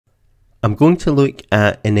I'm going to look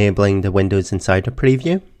at enabling the Windows Insider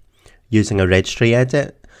preview using a registry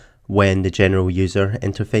edit when the general user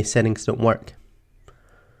interface settings don't work.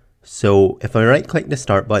 So if I right click the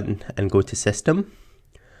Start button and go to System,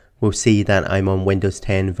 we'll see that I'm on Windows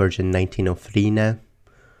 10 version 1903 now.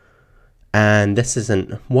 And this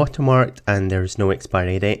isn't watermarked and there's no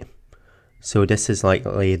expiry date. So this is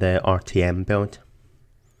likely the RTM build.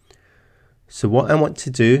 So what I want to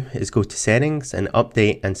do is go to Settings and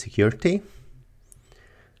Update and Security,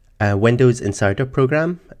 Windows Insider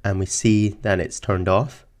Program, and we see that it's turned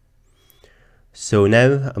off. So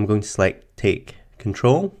now I'm going to select Take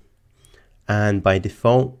Control, and by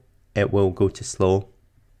default it will go to slow.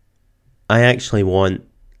 I actually want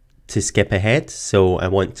to skip ahead, so I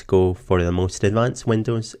want to go for the most advanced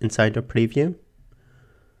Windows Insider preview.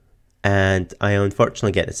 And I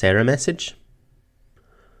unfortunately get this error message.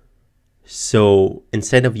 So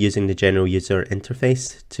instead of using the general user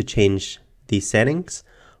interface to change these settings,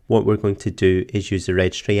 what we're going to do is use the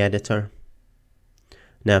registry editor.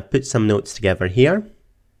 Now I've put some notes together here.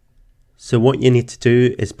 So what you need to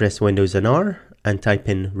do is press Windows and R and type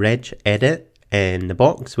in regedit in the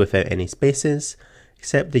box without any spaces,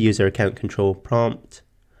 accept the user account control prompt.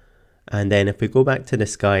 And then if we go back to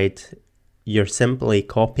this guide, you're simply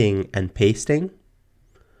copying and pasting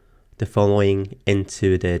the following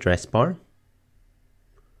into the address bar.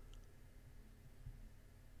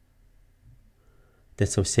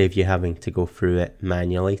 This will save you having to go through it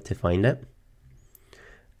manually to find it.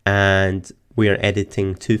 And we are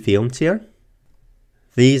editing two fields here.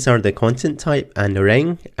 These are the content type and the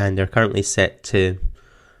ring, and they're currently set to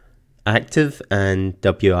active and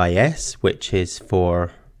WIS, which is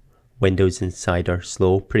for Windows Insider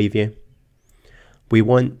Slow Preview. We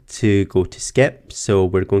want to go to skip, so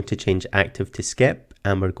we're going to change active to skip,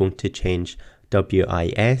 and we're going to change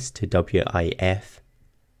WIS to WIF.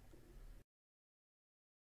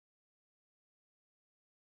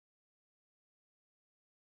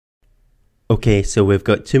 Okay, so we've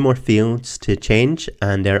got two more fields to change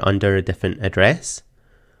and they're under a different address.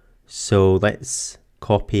 So let's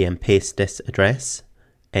copy and paste this address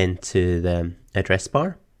into the address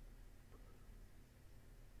bar.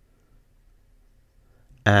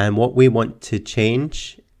 And what we want to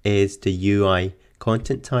change is the UI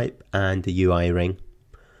content type and the UIRing.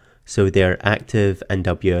 So they're active and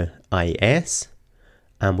WIS,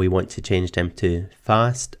 and we want to change them to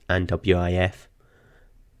fast and WIF.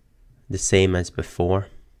 The same as before.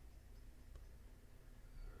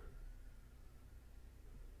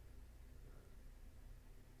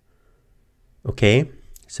 Okay,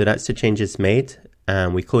 so that's the changes made,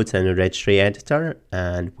 and we close down the registry editor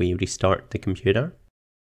and we restart the computer.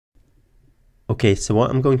 Okay, so what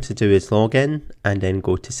I'm going to do is log in and then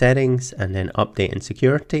go to settings and then update and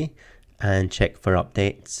security and check for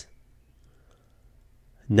updates.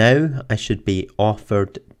 Now I should be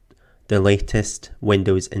offered the latest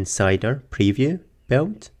Windows Insider preview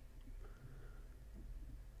build.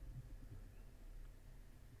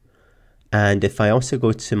 And if I also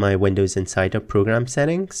go to my Windows Insider program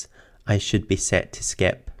settings, I should be set to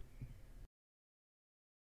skip.